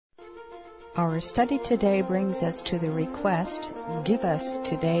Our study today brings us to the request, "Give us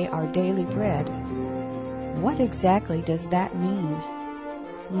today our daily bread." What exactly does that mean?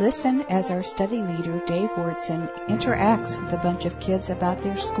 Listen as our study leader, Dave Wurtson, interacts with a bunch of kids about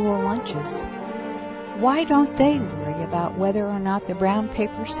their school lunches. Why don't they worry about whether or not the brown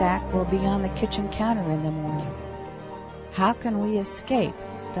paper sack will be on the kitchen counter in the morning? How can we escape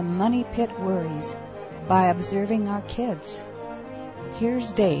the money pit worries by observing our kids?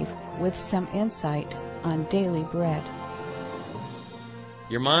 Here's Dave with some insight on daily bread.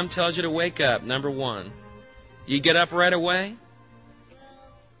 Your mom tells you to wake up, number one. You get up right away?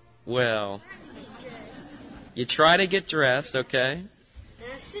 Well, you try to get dressed, okay? Then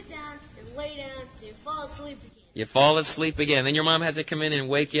I sit down and lay down and fall asleep again. You fall asleep again. Then your mom has to come in and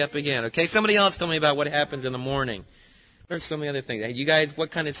wake you up again, okay? Somebody else tell me about what happens in the morning. There's so many other things. Hey, you guys,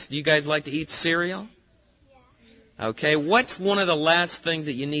 do you guys like to eat cereal? Okay, what's one of the last things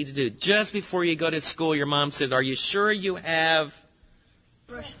that you need to do? Just before you go to school, your mom says, "Are you sure you have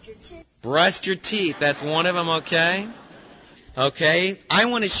Brushed your teeth. brushed your teeth?" That's one of them, okay? Okay, I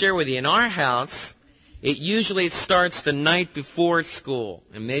want to share with you, in our house, it usually starts the night before school.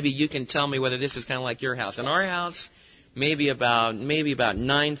 And maybe you can tell me whether this is kind of like your house. In our house, maybe about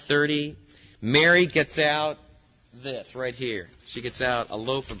 9:30, Mary gets out this right here. She gets out a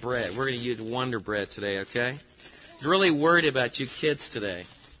loaf of bread. We're going to use Wonder Bread today, okay? Really worried about you kids today.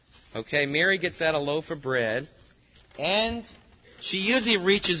 Okay, Mary gets out a loaf of bread, and she usually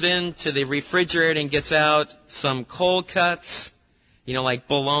reaches into the refrigerator and gets out some cold cuts, like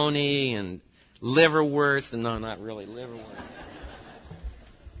bologna and liverwurst. No, not really liverwurst.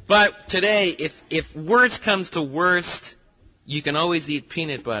 But today, if worst comes to worst, you can always eat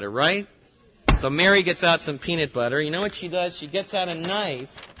peanut butter, right? So Mary gets out some peanut butter. You know what she does? She gets out a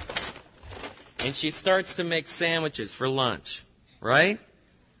knife, and she starts to make sandwiches for lunch, right?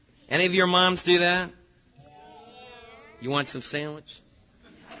 Any of your moms do that? You want some sandwich?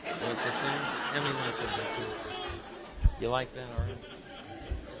 You want some sandwich? How many moms do that? You like that, all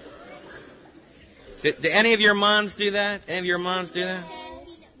right? Do any of your moms do that? Any of your moms do that?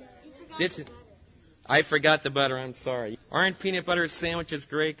 I forgot the butter, I'm sorry. Aren't peanut butter sandwiches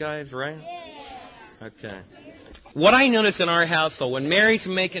great, guys, right? Okay. What I notice in our house, though, when Mary's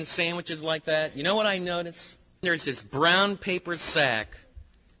making sandwiches like that, you know what I notice? There's this brown paper sack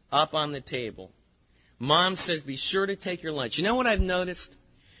up on the table. Mom says, "Be sure to take your lunch." You know what I've noticed?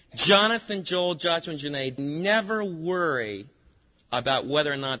 Jonathan, Joel, Joshua, and Janae never worry about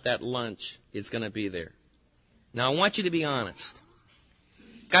whether or not that lunch is going to be there. Now, I want you to be honest.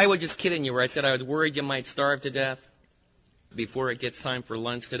 I was just kidding you where I said I was worried you might starve to death before it gets time for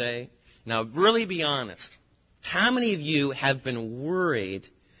lunch today. Now, really be honest. How many of you have been worried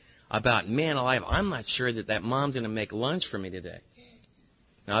about, man alive, I'm not sure that mom's going to make lunch for me today?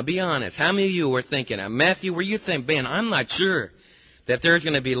 Now, be honest. How many of you were thinking, Matthew, were you thinking, man, I'm not sure that there's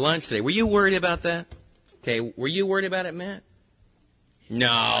going to be lunch today? Were you worried about that? Okay, were you worried about it, Matt?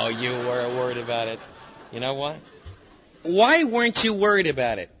 No, you were worried about it. You know what? Why weren't you worried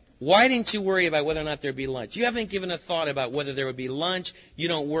about it? Why didn't you worry about whether or not there'd be lunch? You haven't given a thought about whether there would be lunch. You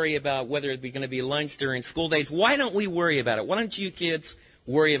don't worry about whether there's going to be lunch during school days. Why don't we worry about it? Why don't you kids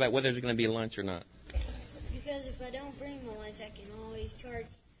worry about whether there's going to be lunch or not? Because if I don't bring my lunch, I can always charge.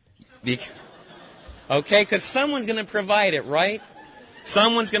 Okay, because someone's going to provide it, right?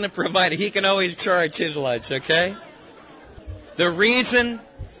 Someone's going to provide it. He can always charge his lunch, okay? The reason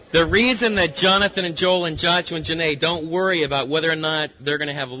that Jonathan and Joel and Joshua and Janae don't worry about whether or not they're going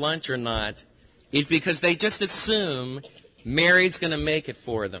to have lunch or not is because they just assume Mary's going to make it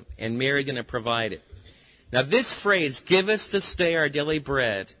for them and Mary's going to provide it. Now, this phrase, "Give us this day our daily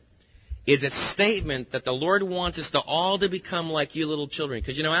bread," is a statement that the Lord wants us to all to become like you little children.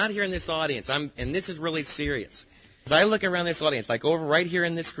 Because, out here in this audience, and this is really serious. As I look around this audience, like over right here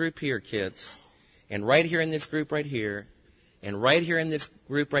in this group here, kids, and right here in this group right here, and right here in this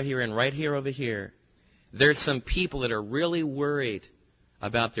group right here, and right here over here, there's some people that are really worried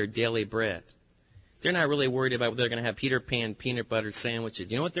about their daily bread. They're not really worried about whether they're going to have Peter Pan peanut butter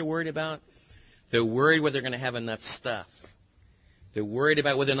sandwiches. You know what they're worried about? They're worried whether they're going to have enough stuff. They're worried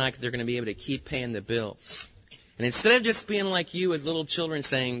about whether or not they're going to be able to keep paying the bills. And instead of just being like you as little children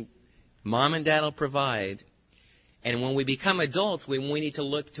saying, "Mom and Dad will provide," and when we become adults, we need to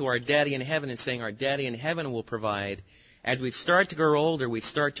look to our Daddy in heaven and saying, "Our Daddy in heaven will provide." As we start to grow older, we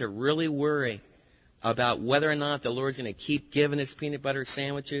start to really worry about whether or not the Lord's going to keep giving us peanut butter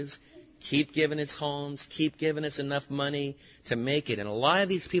sandwiches, keep giving us homes, keep giving us enough money to make it. And a lot of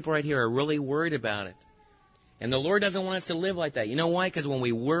these people right here are really worried about it. And the Lord doesn't want us to live like that. You know why? Because when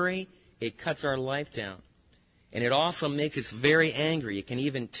we worry, it cuts our life down. And it also makes us very angry. It can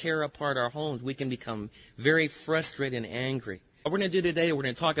even tear apart our homes. We can become very frustrated and angry. What we're going to do today, we're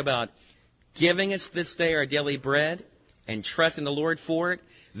going to talk about giving us this day our daily bread and trusting the Lord for it.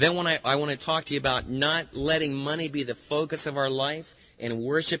 Then I want to talk to you about not letting money be the focus of our life and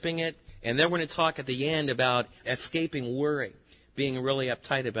worshiping it. And then we're going to talk at the end about escaping worry, being really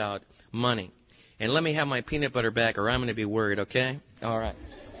uptight about money. And let me have my peanut butter back or I'm going to be worried, okay? All right.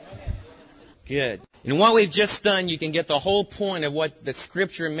 Good. And what we've just done, you can get the whole point of what the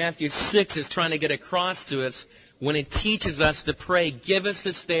scripture in Matthew 6 is trying to get across to us when it teaches us to pray, give us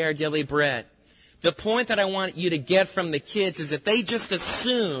this day our daily bread. The point that I want you to get from the kids is that they just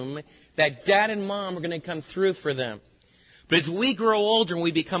assume that dad and mom are going to come through for them. But as we grow older and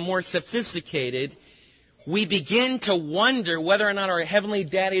we become more sophisticated, we begin to wonder whether or not our Heavenly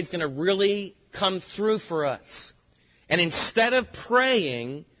Daddy is going to really come through for us. And instead of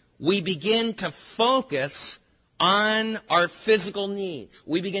praying, we begin to focus on our physical needs.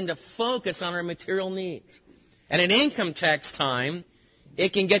 We begin to focus on our material needs. And at income tax time,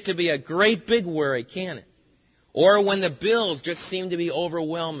 it can get to be a great big worry, can't it? Or when the bills just seem to be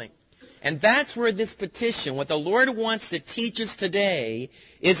overwhelming. And that's where this petition, what the Lord wants to teach us today,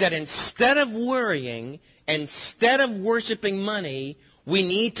 is that instead of worrying, instead of worshiping money, we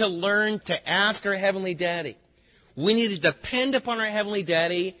need to learn to ask our Heavenly Daddy. We need to depend upon our Heavenly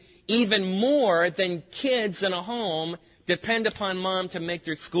Daddy even more than kids in a home depend upon mom to make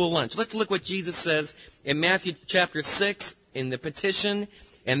their school lunch. Let's look what Jesus says in Matthew chapter 6 in the petition,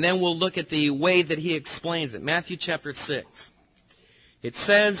 and then we'll look at the way that he explains it. Matthew chapter 6. It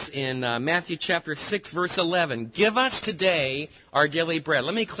says in Matthew chapter 6, verse 11, give us today our daily bread.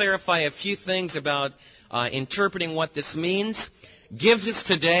 Let me clarify a few things about interpreting what this means. Gives us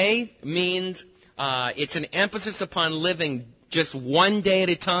today means it's an emphasis upon living just one day at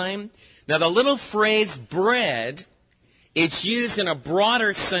a time. Now, the little phrase bread, it's used in a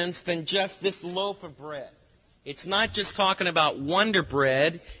broader sense than just this loaf of bread. It's not just talking about Wonder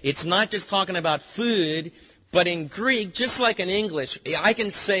Bread. It's not just talking about food. But in Greek, just like in English, I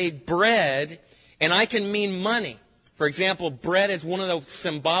can say bread and I can mean money. For example, bread is one of the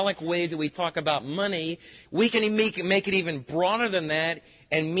symbolic ways that we talk about money. We can make it even broader than that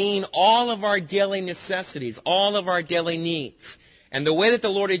and mean all of our daily necessities, all of our daily needs. And the way that the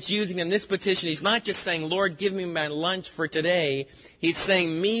Lord is using in this petition, He's not just saying, Lord, give me my lunch for today. He's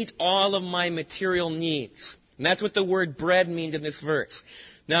saying, meet all of my material needs. And that's what the word bread means in this verse.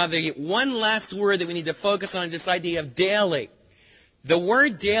 Now, the one last word that we need to focus on is this idea of daily. The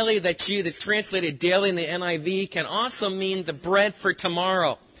word daily that's translated daily in the NIV can also mean the bread for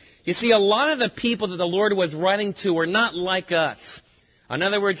tomorrow. You see, a lot of the people that the Lord was writing to were not like us. In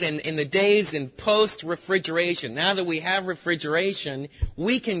other words, in the days in post-refrigeration, now that we have refrigeration,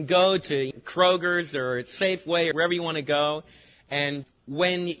 we can go to Kroger's or Safeway or wherever you want to go. And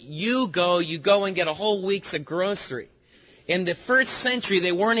when you go and get a whole week's of grocery. In the first century,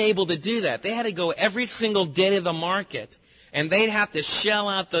 they weren't able to do that. They had to go every single day to the market, and they'd have to shell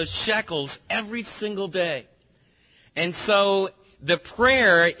out those shekels every single day. And so the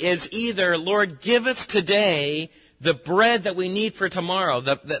prayer is either, Lord, give us today the bread that we need for tomorrow,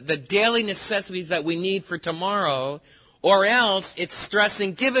 the daily necessities that we need for tomorrow, or else it's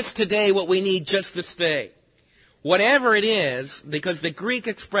stressing, give us today what we need just this day. Whatever it is, because the Greek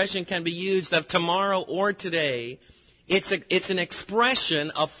expression can be used of tomorrow or today, it's an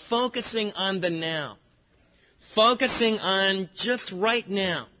expression of focusing on the now. Focusing on just right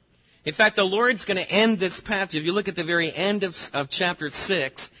now. In fact, the Lord's going to end this passage. If you look at the very end of chapter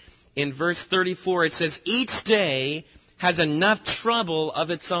 6, in verse 34, it says, each day has enough trouble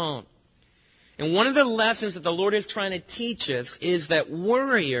of its own. And one of the lessons that the Lord is trying to teach us is that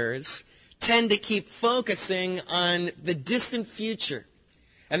worriers tend to keep focusing on the distant future.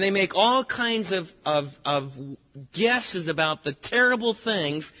 And they make all kinds of guesses about the terrible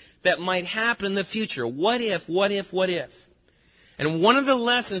things that might happen in the future. What if, what if, what if? And one of the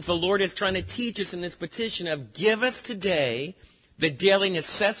lessons the Lord is trying to teach us in this petition of give us today the daily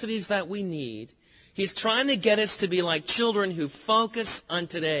necessities that we need. He's trying to get us to be like children who focus on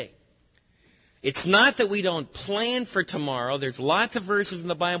today. It's not that we don't plan for tomorrow. There's lots of verses in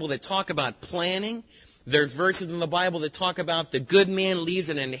the Bible that talk about planning. There's verses in the Bible that talk about the good man leaves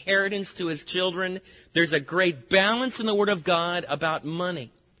an inheritance to his children. There's a great balance in the Word of God about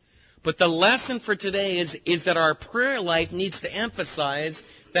money. But the lesson for today is that our prayer life needs to emphasize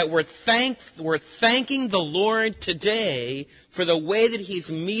that we're thanking the Lord today for the way that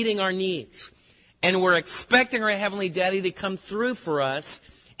He's meeting our needs. And we're expecting our Heavenly Daddy to come through for us.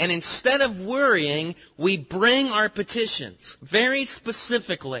 And instead of worrying, we bring our petitions very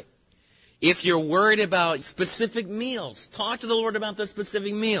specifically. If you're worried about specific meals, talk to the Lord about those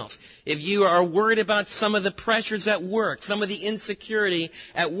specific meals. If you are worried about some of the pressures at work, some of the insecurity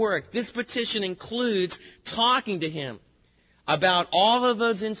at work, this petition includes talking to Him about all of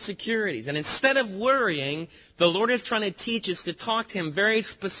those insecurities. And instead of worrying, the Lord is trying to teach us to talk to Him very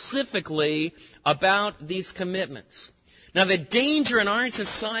specifically about these commitments. Now, the danger in our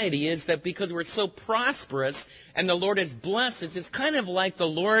society is that because we're so prosperous and the Lord has blessed us, it's kind of like the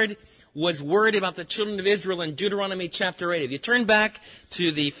Lord was worried about the children of Israel in Deuteronomy chapter 8. If you turn back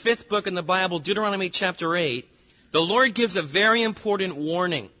to the 5th book in the Bible, Deuteronomy chapter 8, the Lord gives a very important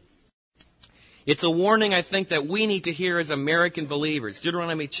warning. It's a warning, I think, that we need to hear as American believers.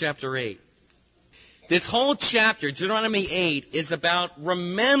 Deuteronomy chapter 8. This whole chapter, Deuteronomy 8, is about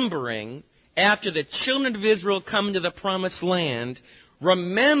remembering, after the children of Israel come into the promised land,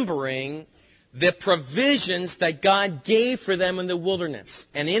 remembering the provisions that God gave for them in the wilderness.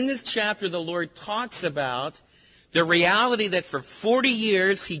 And in this chapter, the Lord talks about the reality that for 40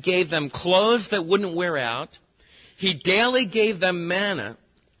 years He gave them clothes that wouldn't wear out. He daily gave them manna.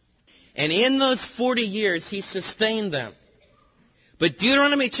 And in those 40 years, He sustained them. But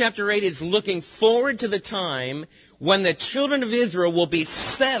Deuteronomy chapter 8 is looking forward to the time when the children of Israel will be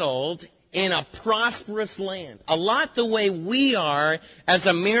settled in a prosperous land. A lot the way we are as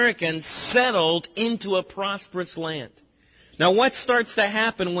Americans settled into a prosperous land. Now, what starts to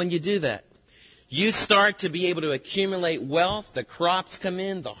happen when you do that? You start to be able to accumulate wealth. The crops come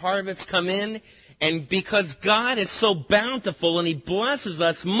in. The harvests come in. And because God is so bountiful and He blesses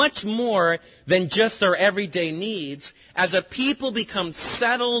us much more than just our everyday needs, as a people become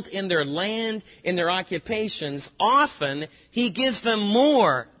settled in their land, in their occupations, often He gives them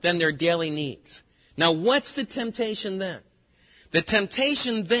more than their daily needs. Now, what's the temptation then? The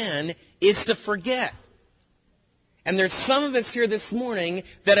temptation then is to forget. And there's some of us here this morning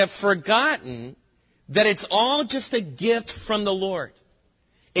that have forgotten that it's all just a gift from the Lord.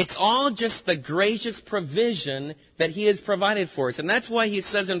 It's all just the gracious provision that He has provided for us. And that's why He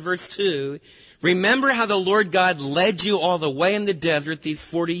says in verse 2, remember how the Lord God led you all the way in the desert these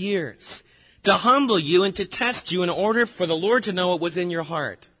 40 years, to humble you and to test you in order for the Lord to know what was in your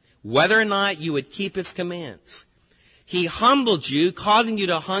heart, whether or not you would keep His commands. He humbled you, causing you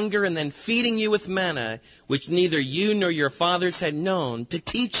to hunger and then feeding you with manna, which neither you nor your fathers had known, to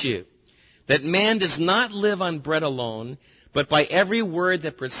teach you that man does not live on bread alone, but by every word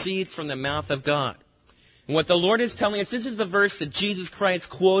that proceeds from the mouth of God. And what the Lord is telling us, this is the verse that Jesus Christ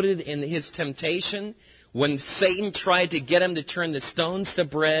quoted in His temptation when Satan tried to get Him to turn the stones to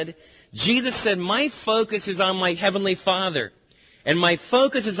bread. Jesus said, my focus is on my Heavenly Father, and my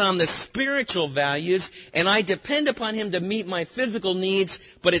focus is on the spiritual values, and I depend upon Him to meet my physical needs,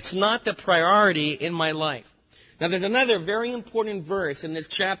 but it's not the priority in my life. Now, there's another very important verse in this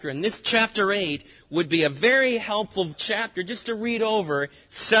chapter, and this chapter 8 would be a very helpful chapter just to read over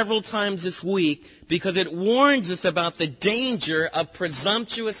several times this week because it warns us about the danger of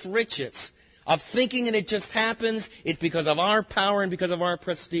presumptuous riches, of thinking that it just happens, it's because of our power and because of our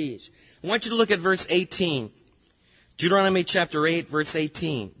prestige. I want you to look at verse 18. Deuteronomy chapter 8, verse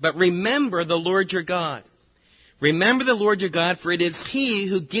 18. But remember the Lord your God. Remember the Lord your God, for it is He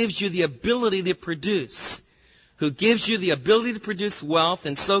who gives you the ability to produce, wealth,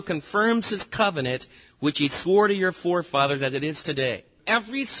 and so confirms His covenant, which He swore to your forefathers as it is today.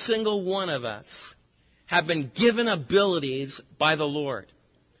 Every single one of us have been given abilities by the Lord.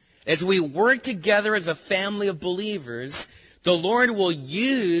 As we work together as a family of believers, the Lord will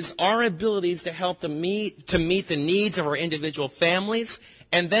use our abilities to help to meet the needs of our individual families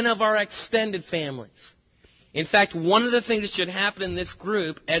and then of our extended families. In fact, one of the things that should happen in this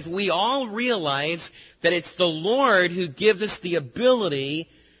group, as we all realize that it's the Lord who gives us the ability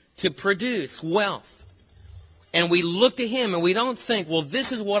to produce wealth. And we look to Him and we don't think, well,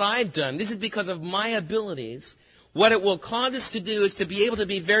 this is what I've done. This is because of my abilities. What it will cause us to do is to be able to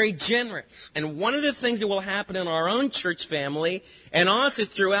be very generous. And one of the things that will happen in our own church family and also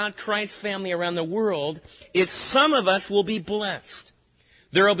throughout Christ's family around the world is some of us will be blessed.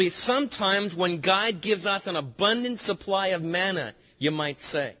 There will be some times when God gives us an abundant supply of manna, you might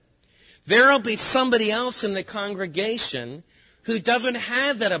say. There will be somebody else in the congregation who doesn't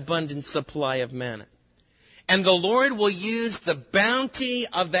have that abundant supply of manna. And the Lord will use the bounty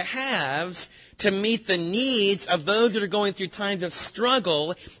of the haves to meet the needs of those that are going through times of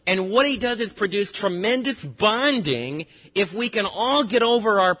struggle. And what He does is produce tremendous bonding if we can all get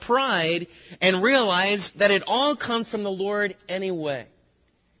over our pride and realize that it all comes from the Lord anyway.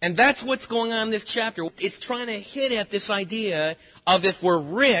 And that's what's going on in this chapter. It's trying to hit at this idea of if we're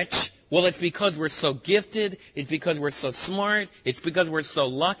rich, Well, it's because we're so gifted. It's because we're so smart. It's because we're so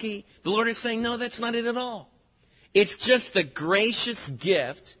lucky. The Lord is saying, no, that's not it at all. It's just the gracious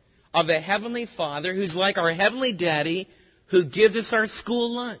gift of a Heavenly Father who's like our Heavenly Daddy who gives us our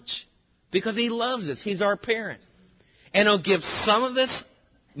school lunch because He loves us. He's our parent. And He'll give some of us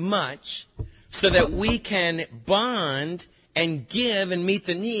much so that we can bond and give and meet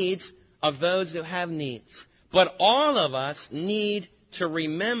the needs of those who have needs. But all of us need to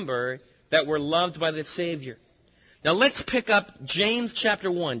remember that we're loved by the Savior. Now let's pick up James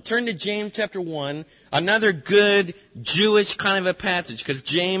chapter 1. Turn to James chapter 1, another good Jewish kind of a passage, because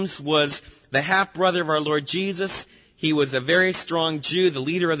James was the half-brother of our Lord Jesus. He was a very strong Jew, the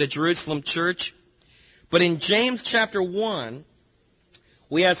leader of the Jerusalem church. But in James chapter 1,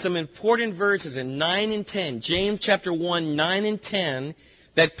 we have some important verses in 9 and 10. James chapter 1, 9 and 10,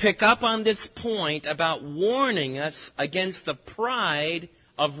 that pick up on this point about warning us against the pride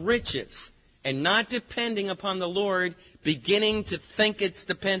of riches and not depending upon the Lord, beginning to think it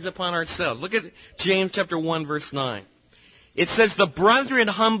depends upon ourselves. Look at James chapter 1, verse 9. It says, the brother in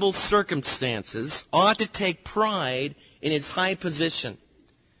humble circumstances ought to take pride in his high position.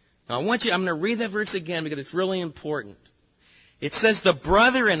 Now I'm going to read that verse again because it's really important. It says, the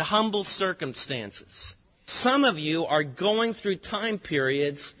brother in humble circumstances. Some of you are going through time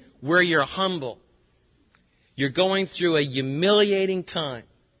periods where you're humble. You're going through a humiliating time.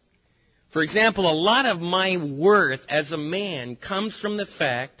 For example, a lot of my worth as a man comes from the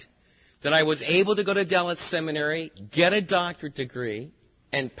fact that I was able to go to Dallas Seminary, get a doctorate degree,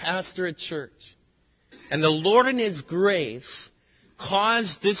 and pastor a church. And the Lord in His grace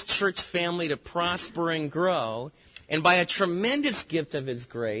caused this church family to prosper and grow. And by a tremendous gift of His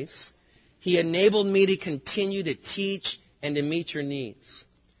grace, He enabled me to continue to teach and to meet your needs.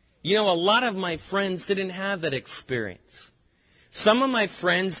 You know, a lot of my friends didn't have that experience. Some of my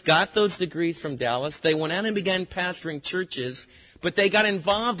friends got those degrees from Dallas. They went out and began pastoring churches, but they got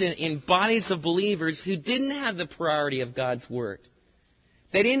involved in bodies of believers who didn't have the priority of God's Word.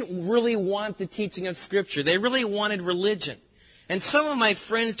 They didn't really want the teaching of Scripture. They really wanted religion. And some of my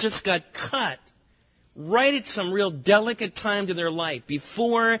friends just got cut right at some real delicate times in their life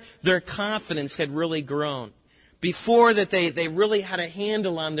before their confidence had really grown, before that they really had a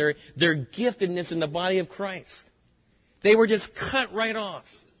handle on their giftedness in the body of Christ. They were just cut right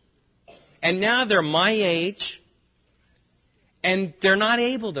off. And now they're my age, and they're not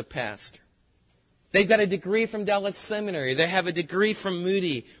able to pastor. They've got a degree from Dallas Seminary. They have a degree from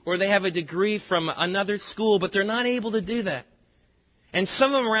Moody, or they have a degree from another school, but they're not able to do that. And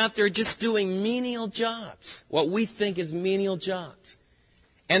some of them are out there just doing menial jobs, what we think is menial jobs.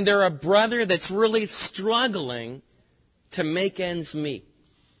 And they're a brother that's really struggling to make ends meet.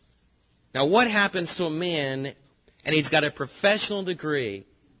 Now, what happens to a man, and he's got a professional degree,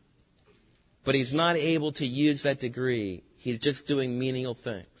 but he's not able to use that degree? He's just doing menial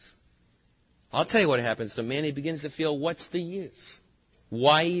things. I'll tell you what happens to a man. He begins to feel, what's the use?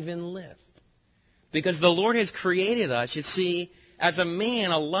 Why even live? Because the Lord has created us, you see, as a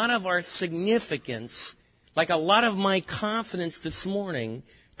man, a lot of our significance, like a lot of my confidence this morning,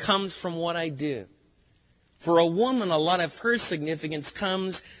 comes from what I do. For a woman, a lot of her significance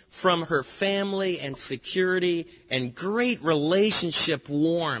comes from her family and security and great relationship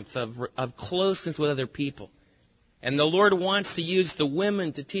warmth of closeness with other people. And the Lord wants to use the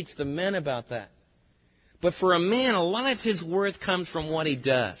women to teach the men about that. But for a man, a lot of his worth comes from what he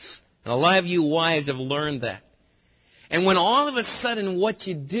does. And a lot of you wives have learned that. And when all of a sudden what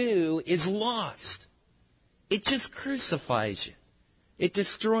you do is lost, it just crucifies you. It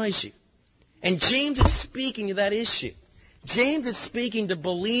destroys you. And James is speaking to that issue. James is speaking to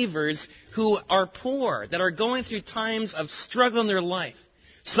believers who are poor, that are going through times of struggle in their life.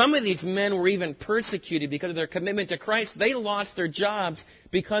 Some of these men were even persecuted because of their commitment to Christ. They lost their jobs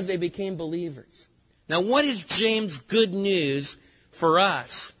because they became believers. Now, what is James' good news for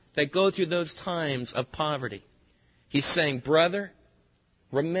us that go through those times of poverty? He's saying, brother,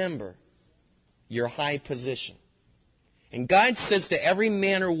 remember your high position. And God says to every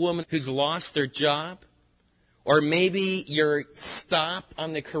man or woman who's lost their job, or maybe you're stopped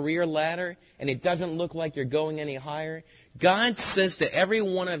on the career ladder and it doesn't look like you're going any higher, God says to every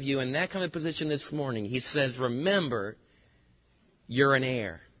one of you in that kind of position this morning, He says, remember, you're an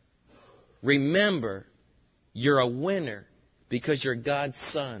heir. Remember, you're a winner because you're God's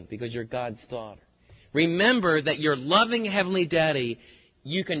son, because you're God's daughter. Remember that your loving Heavenly Daddy,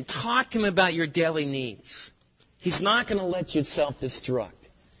 you can talk to Him about your daily needs. He's not going to let you self-destruct.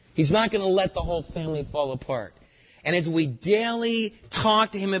 He's not going to let the whole family fall apart. And as we daily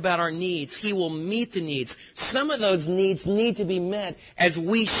talk to him about our needs, he will meet the needs. Some of those needs need to be met as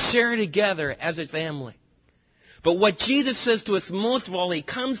we share together as a family. But what Jesus says to us most of all, he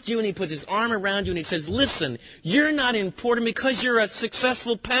comes to you and he puts his arm around you and he says, listen, you're not important because you're a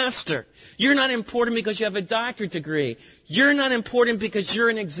successful pastor. You're not important because you have a doctorate degree. You're not important because you're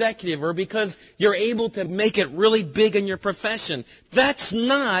an executive or because you're able to make it really big in your profession. That's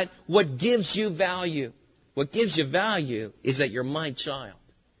not what gives you value. What gives you value is that you're my child.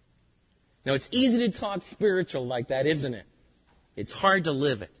 Now, it's easy to talk spiritual like that, isn't it? It's hard to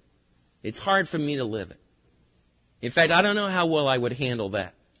live it. It's hard for me to live it. In fact, I don't know how well I would handle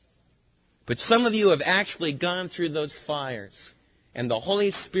that. But some of you have actually gone through those fires, and the Holy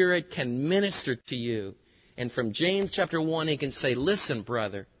Spirit can minister to you. And from James chapter 1, he can say, listen,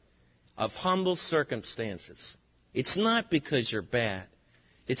 brother, of humble circumstances. It's not because you're bad.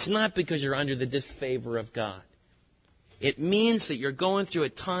 It's not because you're under the disfavor of God. It means that you're going through a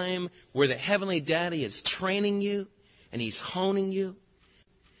time where the Heavenly Daddy is training you, and he's honing you,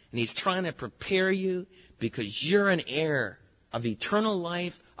 and he's trying to prepare you because you're an heir of eternal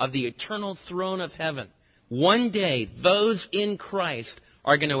life, of the eternal throne of heaven. One day, those in Christ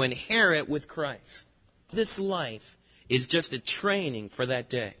are going to inherit with Christ. This life is just a training for that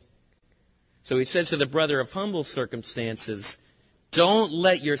day. So he says to the brother of humble circumstances, don't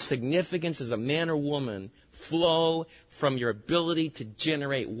let your significance as a man or woman flow from your ability to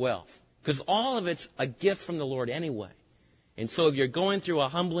generate wealth. Because all of it's a gift from the Lord anyway. And so if you're going through a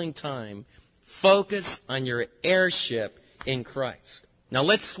humbling time, focus on your heirship in Christ. Now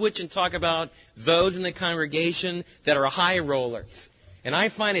let's switch and talk about those in the congregation that are high rollers. And I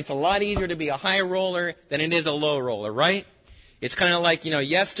find it's a lot easier to be a high roller than it is a low roller, right? It's kind of like,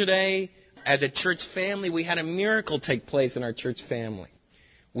 yesterday as a church family, we had a miracle take place in our church family.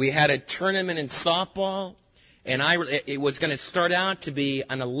 We had a tournament in softball, and it was going to start out to be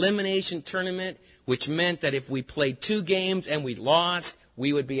an elimination tournament, which meant that if we played 2 games and we lost,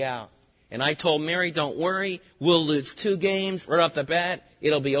 we would be out. And I told Mary, don't worry, we'll lose 2 games right off the bat,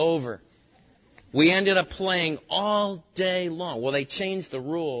 it'll be over. We ended up playing all day long. Well, they changed the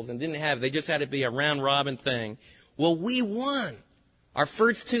rules and they just had to be a round-robin thing. Well, we won our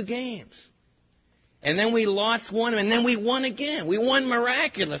first 2 games. And then we lost one, and then we won again. We won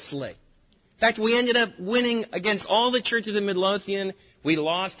miraculously. In fact, we ended up winning against all the churches in Midlothian. We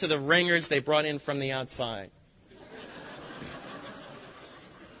lost to the ringers they brought in from the outside.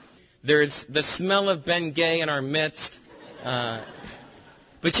 There's the smell of Ben Gay in our midst.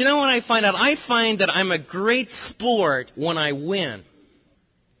 But you know what I find out? I find that I'm a great sport when I win.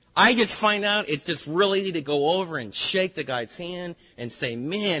 I just find out it's just really easy to go over and shake the guy's hand and say,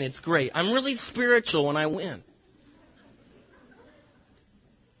 man, it's great. I'm really spiritual when I win.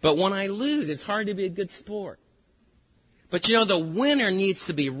 But when I lose, it's hard to be a good sport. But the winner needs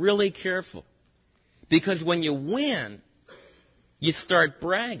to be really careful. Because when you win, you start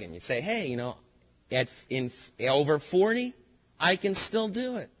bragging. You say, hey, in over 40, I can still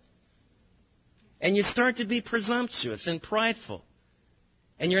do it. And you start to be presumptuous and prideful.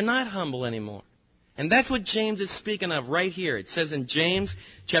 And you're not humble anymore. And that's what James is speaking of right here. It says in James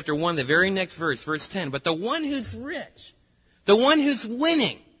chapter 1, the very next verse, verse 10, but the one who's rich, the one who's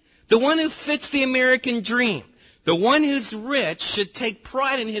winning, the one who fits the American dream, the one who's rich should take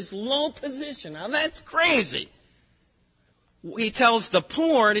pride in his low position. Now that's crazy. He tells the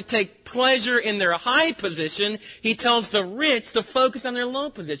poor to take pleasure in their high position. He tells the rich to focus on their low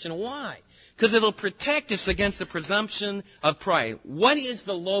position. Why? Because it'll protect us against the presumption of pride. What is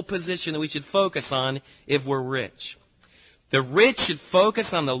the low position that we should focus on if we're rich? The rich should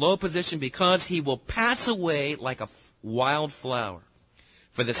focus on the low position because he will pass away like a wild flower.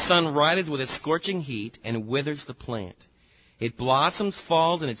 For the sun rises with its scorching heat and withers the plant. It blossoms,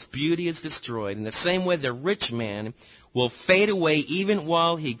 falls, and its beauty is destroyed. In the same way, the rich man will fade away even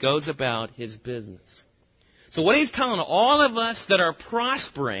while he goes about his business. So what he's telling all of us that are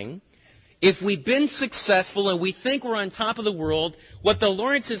prospering, if we've been successful and we think we're on top of the world, what the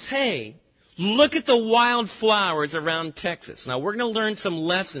Lord says, hey, look at the wildflowers around Texas. Now, we're going to learn some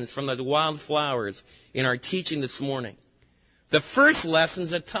lessons from the wildflowers in our teaching this morning. The first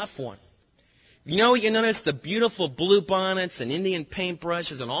lesson's a tough one. You notice the beautiful bluebonnets and Indian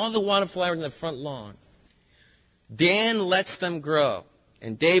paintbrushes and all the wildflowers in the front lawn. Dan lets them grow.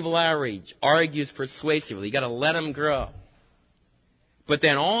 And Dave Lowry argues persuasively, you got to let them grow. But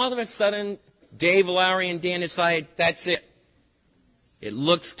then all of a sudden, Dave Lowry and Dan decide, that's it. It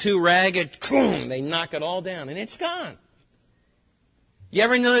looks too ragged. Boom, they knock it all down, and it's gone. You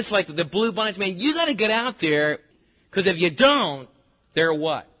ever notice, like the bluebonnets, man, you got to get out there, because if you don't, they're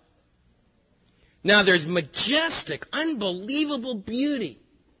what? Now, there's majestic, unbelievable beauty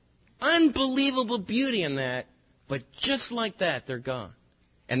in that, but just like that, they're gone.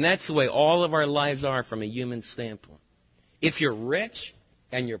 And that's the way all of our lives are from a human standpoint. If you're rich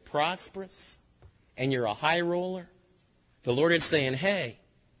and you're prosperous and you're a high roller, the Lord is saying, hey,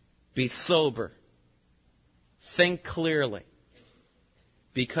 be sober. Think clearly.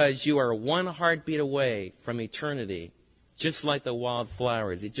 Because you are one heartbeat away from eternity, just like the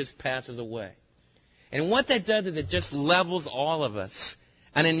wildflowers. It just passes away. And what that does is it just levels all of us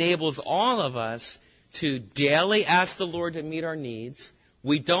and enables all of us to daily ask the Lord to meet our needs.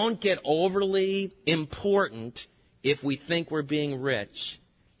 We don't get overly important if we think we're being rich,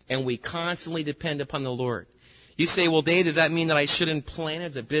 and we constantly depend upon the Lord. You say, well, Dave, does that mean that I shouldn't plan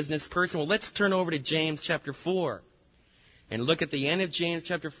as a business person? Well, let's turn over to James chapter 4 and look at the end of James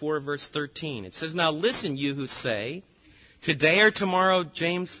chapter 4, verse 13. It says, now listen, you who say, today or tomorrow,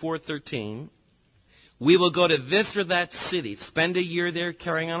 James 4:13, we will go to this or that city, spend a year there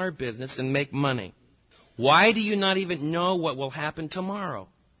carrying on our business, and make money. Why do you not even know what will happen tomorrow?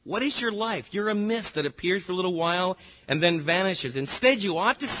 What is your life? You're a mist that appears for a little while and then vanishes. Instead, you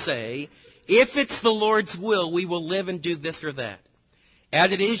ought to say, if it's the Lord's will, we will live and do this or that.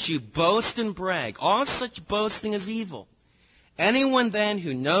 As it is, you boast and brag. All such boasting is evil. Anyone then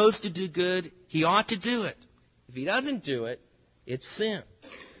who knows to do good, he ought to do it. If he doesn't do it, it's sin.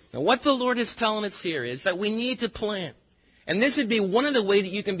 Now, what the Lord is telling us here is that we need to plan. And this would be one of the ways that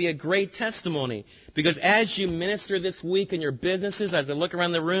you can be a great testimony. Because as you minister this week in your businesses, as I look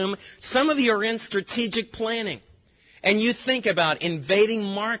around the room, some of you are in strategic planning. And you think about invading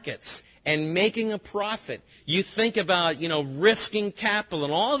markets and making a profit. You think about, risking capital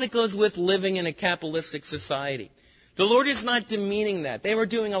and all that goes with living in a capitalistic society. The Lord is not demeaning that. They were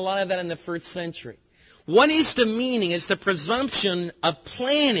doing a lot of that in the first century. What he's demeaning is the presumption of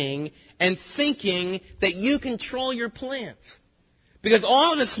planning and thinking that you control your plans. Because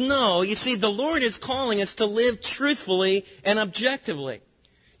all of us know, you see, the Lord is calling us to live truthfully and objectively.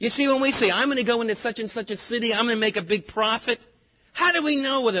 You see, when we say, I'm going to go into such and such a city, I'm going to make a big profit, how do we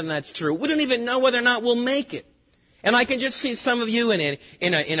know whether that's true? We don't even know whether or not we'll make it. And I can just see some of you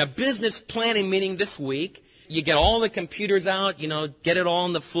in a business planning meeting this week. You get all the computers out, get it all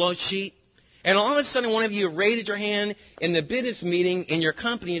in the flow sheet. And all of a sudden, one of you raises your hand in the business meeting in your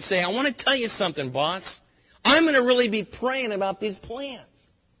company and say, I want to tell you something, boss. I'm going to really be praying about these plans.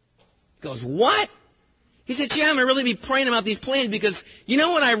 He goes, what? He said, yeah, I'm going to really be praying about these plans because you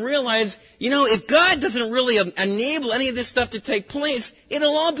know what I realized? If God doesn't really enable any of this stuff to take place,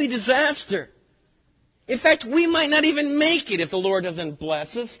 it'll all be disaster. In fact, we might not even make it if the Lord doesn't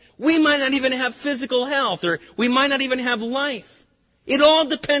bless us. We might not even have physical health, or we might not even have life. It all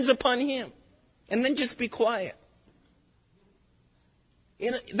depends upon Him. And then just be quiet.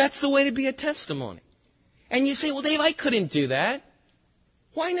 That's the way to be a testimony. And you say, well, Dave, I couldn't do that.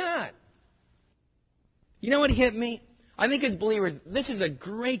 Why not? You know what hit me? I think as believers, this is a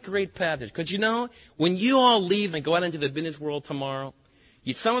great, great passage. Because when you all leave and go out into the business world tomorrow,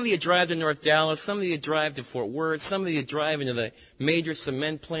 some of you drive to North Dallas, some of you drive to Fort Worth, some of you drive into the major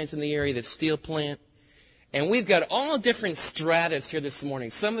cement plants in the area, the steel plant. And we've got all different stratas here this morning.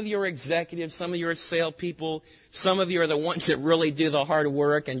 Some of you are executives, some of you are salespeople, some of you are the ones that really do the hard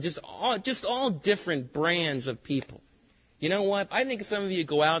work, and just all different brands of people. You know what? I think some of you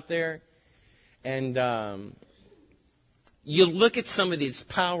go out there and you look at some of these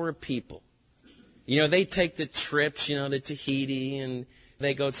power people. They take the trips, to Tahiti, and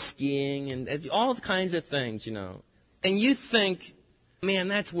they go skiing and all kinds of things, And you think, man,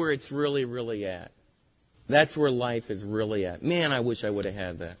 that's where it's really, really at. That's where life is really at. Man, I wish I would have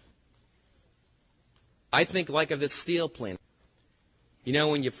had that. I think like of this steel plant.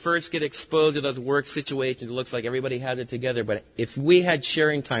 When you first get exposed to those work situations, it looks like everybody has it together. But if we had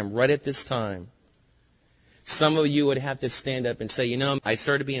sharing time right at this time, some of you would have to stand up and say, I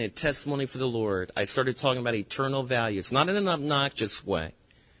started being a testimony for the Lord. I started talking about eternal values, not in an obnoxious way,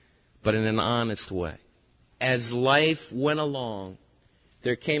 but in an honest way. As life went along,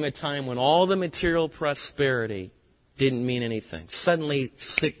 there came a time when all the material prosperity didn't mean anything. Suddenly,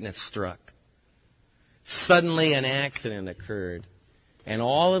 sickness struck. Suddenly, an accident occurred. And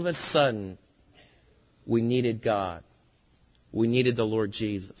all of a sudden, we needed God. We needed the Lord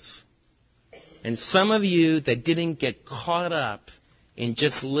Jesus. And some of you that didn't get caught up in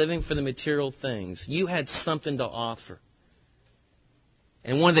just living for the material things, you had something to offer.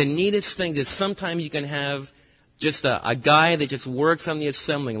 And one of the neatest things is sometimes you can have just a guy that just works on the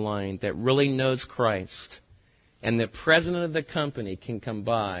assembly line that really knows Christ. And the president of the company can come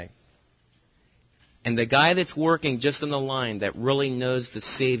by And the guy that's working just on the line that really knows the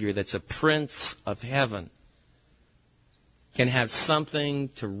Savior, that's a Prince of Heaven, can have something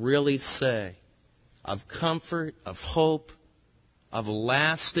to really say of comfort, of hope, of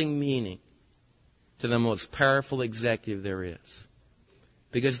lasting meaning to the most powerful executive there is.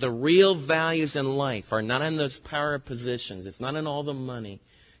 Because the real values in life are not in those power positions. It's not in all the money.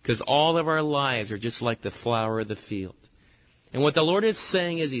 Because all of our lives are just like the flower of the field. And what the Lord is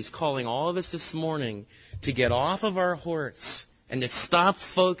saying is He's calling all of us this morning to get off of our horse and to stop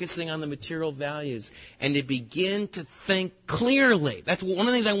focusing on the material values and to begin to think clearly. That's one of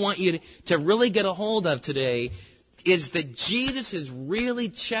the things I want you to really get a hold of today, is that Jesus is really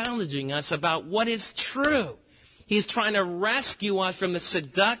challenging us about what is true. He's trying to rescue us from the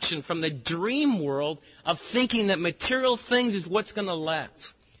seduction, from the dream world of thinking that material things is what's going to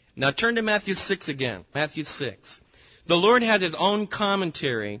last. Now turn to Matthew 6 again. Matthew 6. The Lord has His own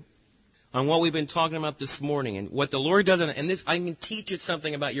commentary on what we've been talking about this morning. And what the Lord does, and this, I can teach you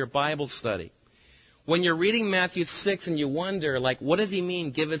something about your Bible study. When you're reading Matthew 6 and you wonder, like, what does He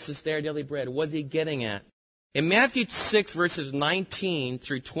mean, give us this day our daily bread? What's He getting at? In Matthew 6, verses 19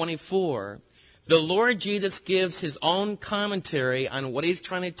 through 24, the Lord Jesus gives His own commentary on what He's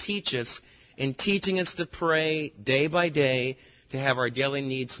trying to teach us in teaching us to pray day by day to have our daily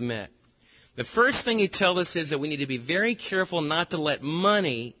needs met. The first thing He tells us is that we need to be very careful not to let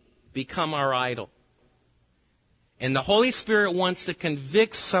money become our idol. And the Holy Spirit wants to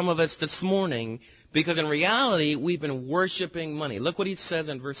convict some of us this morning because in reality, we've been worshiping money. Look what He says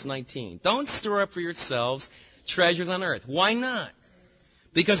in verse 19. Don't store up for yourselves treasures on earth. Why not?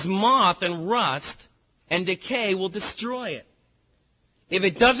 Because moth and rust and decay will destroy it. If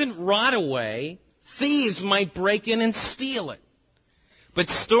it doesn't rot away, thieves might break in and steal it. But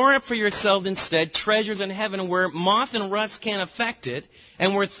store up for yourselves instead treasures in heaven where moth and rust can't affect it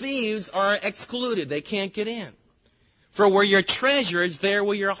and where thieves are excluded. They can't get in. For where your treasure is, there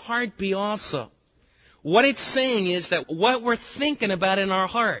will your heart be also. What it's saying is that what we're thinking about in our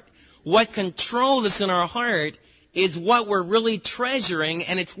heart, what controls us in our heart, is what we're really treasuring,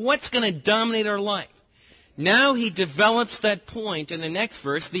 and it's what's going to dominate our life. Now He develops that point in the next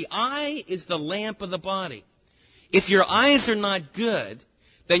verse. The eye is the lamp of the body. If your eyes are not good,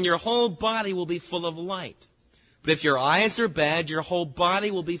 then your whole body will be full of light. But if your eyes are bad, your whole body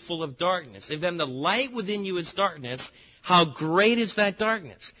will be full of darkness. If then the light within you is darkness, how great is that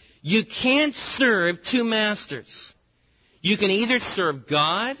darkness? You can't serve two masters. You can either serve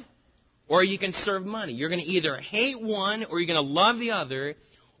God or you can serve money. You're going to either hate one or you're going to love the other,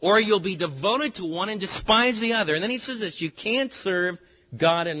 or you'll be devoted to one and despise the other. And then He says this, you can't serve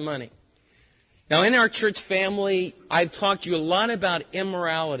God and money. Now, in our church family, I've talked to you a lot about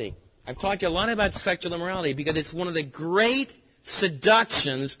immorality. I've talked to you a lot about sexual immorality because it's one of the great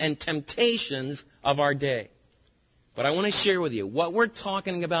seductions and temptations of our day. But I want to share with you, what we're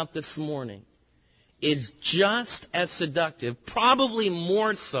talking about this morning is just as seductive, probably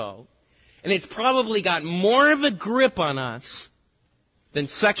more so, and it's probably got more of a grip on us than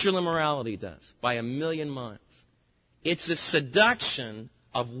sexual immorality does, by a million miles. It's the seduction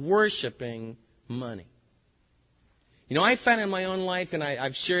of worshiping money. You know, I found in my own life, and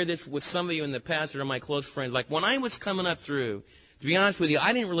I've shared this with some of you in the past that are my close friends, like when I was coming up through, to be honest with you,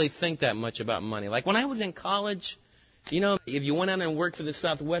 I didn't really think that much about money. Like when I was in college, you know, if you went out and worked for the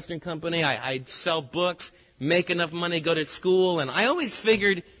Southwestern Company, I'd sell books, make enough money, go to school, and I always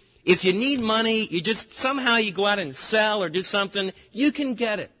figured if you need money, you just somehow you go out and sell or do something, you can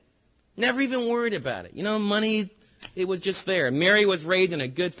get it. Never even worried about it. You know, money, it was just there. Mary was raised in a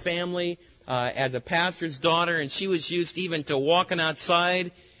good family as a pastor's daughter, and she was used even to walking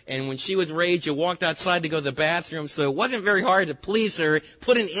outside. And when she was raised, you walked outside to go to the bathroom, so it wasn't very hard to please her.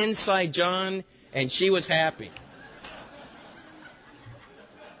 Put an inside John, and she was happy.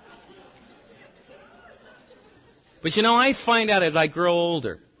 But you know, I find out as I grow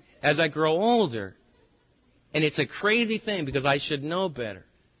older, and it's a crazy thing because I should know better.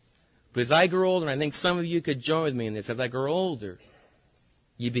 But as I grow older, and I think some of you could join with me in this, as I grow older,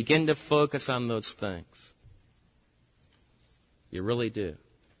 you begin to focus on those things. You really do.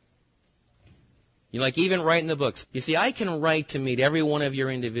 You like even writing the books. You see, I can write to meet every one of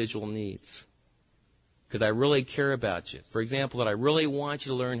your individual needs because I really care about you. For example, that I really want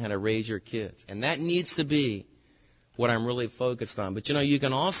you to learn how to raise your kids. And that needs to be what I'm really focused on. But you know, you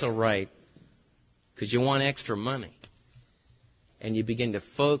can also write because you want extra money. And you begin to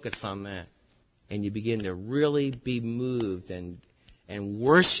focus on that. And you begin to really be moved and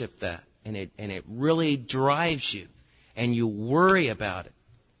worship that. And it really drives you. And you worry about it.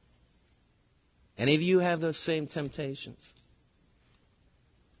 Any of you have those same temptations?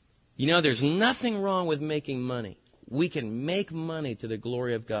 You know, there's nothing wrong with making money. We can make money to the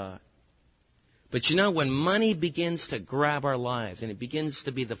glory of God. But you know, when money begins to grab our lives and it begins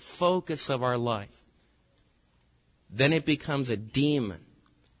to be the focus of our life, then it becomes a demon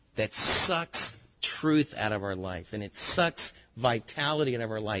that sucks truth out of our life, and it sucks vitality out of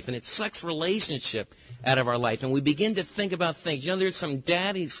our life, and it sucks relationship out of our life. And we begin to think about things. You know, there's some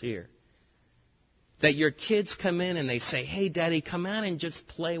daddies here that your kids come in and they say, hey, Daddy, come out and just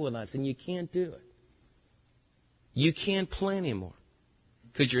play with us. And you can't do it. You can't play anymore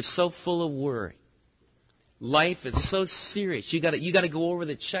because you're so full of worry. Life is so serious. You got to go over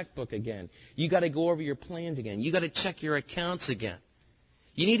the checkbook again. You got to go over your plans again. You got to check your accounts again.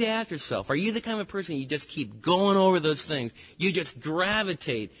 You need to ask yourself, are you the kind of person you just keep going over those things? You just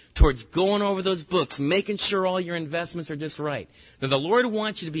gravitate towards going over those books, making sure all your investments are just right. Now, the Lord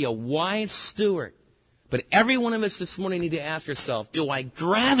wants you to be a wise steward. But every one of us this morning need to ask yourself, do I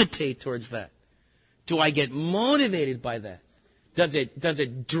gravitate towards that? Do I get motivated by that? Does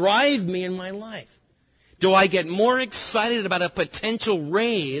it drive me in my life? Do I get more excited about a potential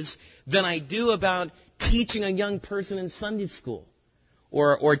raise than I do about teaching a young person in Sunday school?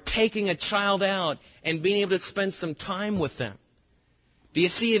 Or taking a child out and being able to spend some time with them? Do you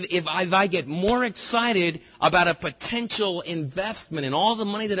see, if I get more excited about a potential investment and all the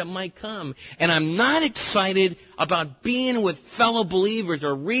money that it might come, and I'm not excited about being with fellow believers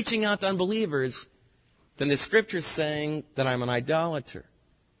or reaching out to unbelievers, then the Scripture's saying that I'm an idolater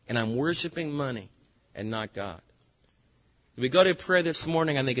and I'm worshiping money and not God. If we go to prayer this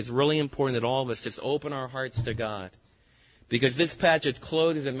morning, I think it's really important that all of us just open our hearts to God. Because this passage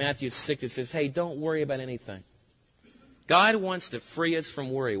closes in Matthew 6. It says, hey, don't worry about anything. God wants to free us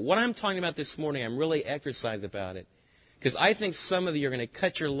from worry. What I'm talking about this morning, I'm really exercised about it. Because I think some of you are going to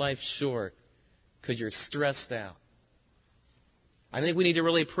cut your life short because you're stressed out. I think we need to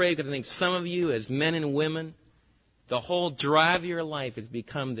really pray because I think some of you as men and women, the whole drive of your life has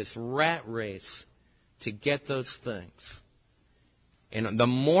become this rat race to get those things. And the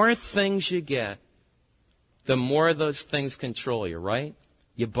more things you get, the more those things control you, right?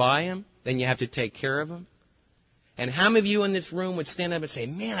 You buy them, then you have to take care of them. And how many of you in this room would stand up and say,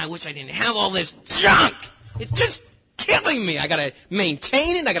 man, I wish I didn't have all this junk. It's just killing me. I got to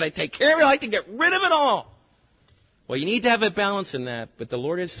maintain it. I got to take care of it. I like to get rid of it all. Well, you need to have a balance in that. But the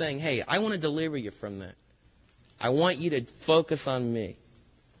Lord is saying, hey, I want to deliver you from that. I want you to focus on me.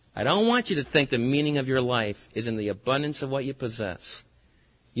 I don't want you to think the meaning of your life is in the abundance of what you possess.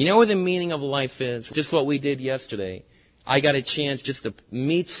 You know where the meaning of life is? Just what we did yesterday. I got a chance just to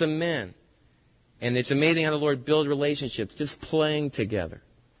meet some men. And it's amazing how the Lord builds relationships, just playing together.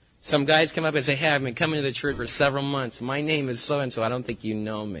 Some guys come up and say, hey, I've been coming to the church for several months. My name is so-and-so. I don't think you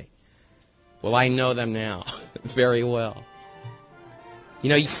know me. Well, I know them now very well. You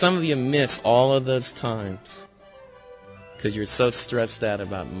know, some of you miss all of those times because you're so stressed out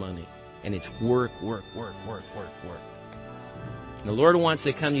about money. And it's work, work, work, work, work, work. And the Lord wants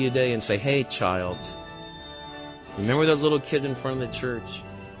to come to you today and say, hey, child, remember those little kids in front of the church?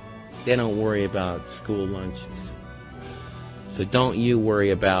 They don't worry about school lunches. So don't you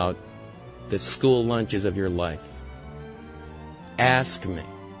worry about the school lunches of your life. Ask me.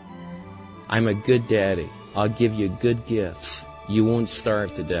 I'm a good daddy. I'll give you good gifts. You won't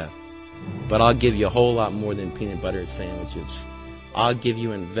starve to death. But I'll give you a whole lot more than peanut butter sandwiches. I'll give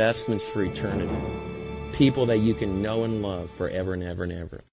you investments for eternity. People that you can know and love forever and ever and ever.